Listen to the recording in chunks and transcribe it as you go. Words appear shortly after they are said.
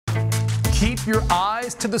Keep your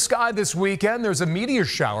eyes to the sky this weekend. There's a meteor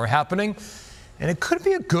shower happening, and it could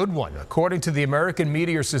be a good one. According to the American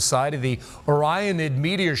Meteor Society, the Orionid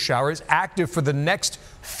meteor shower is active for the next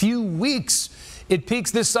few weeks. It peaks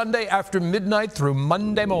this Sunday after midnight through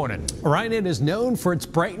Monday morning. Orionid is known for its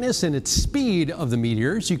brightness and its speed of the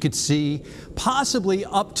meteors. You could see possibly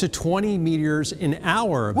up to 20 meteors an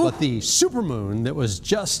hour, but the supermoon that was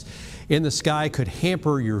just in the sky could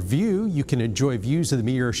hamper your view. You can enjoy views of the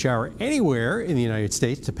meteor shower anywhere in the United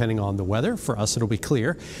States, depending on the weather. For us, it'll be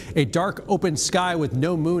clear. A dark, open sky with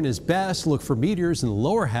no moon is best. Look for meteors in the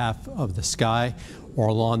lower half of the sky or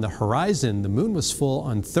along the horizon. The moon was full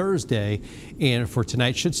on Thursday, and for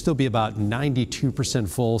tonight should still be about 92%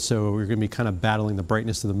 full, so we're going to be kind of battling the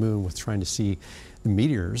brightness of the moon with trying to see the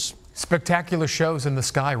meteors. Spectacular shows in the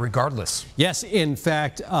sky regardless. Yes, in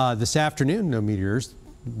fact, this afternoon, no meteors.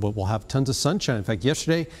 But we'll have tons of sunshine. In fact,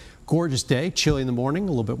 yesterday, gorgeous day, chilly in the morning,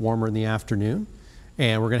 a little bit warmer in the afternoon.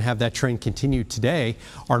 And we're going to have that trend continue today.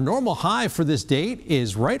 Our normal high for this date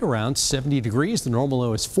is right around 70 degrees. The normal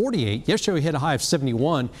low is 48. Yesterday, we hit a high of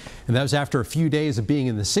 71, and that was after a few days of being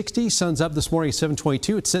in the 60s. Sun's up this morning at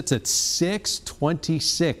 7:22. It sits at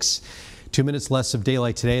 6:26. 2 minutes less of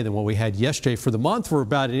daylight today than what we had yesterday. For the month, we're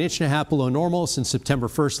about 1.5 inches below normal since September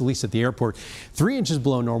 1st, at least at the airport. 3 inches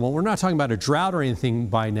below normal. We're not talking about a drought or anything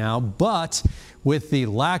by now, but with the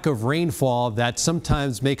lack of rainfall, that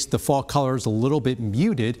sometimes makes the fall colors a little bit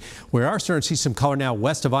muted. We are starting to see some color now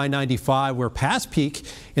west of I-95. We're past peak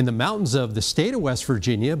in the mountains of the state of West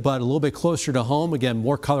Virginia, but a little bit closer to home. Again,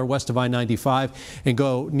 more color west of I-95 and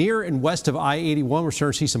go near and west of I-81. We're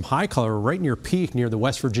starting to see some high color right near peak near the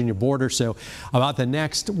West Virginia border. So about the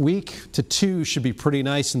next week to two should be pretty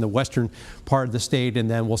nice in the western part of the state, and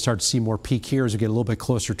then we'll start to see more peak here as we get a little bit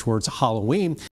closer towards Halloween.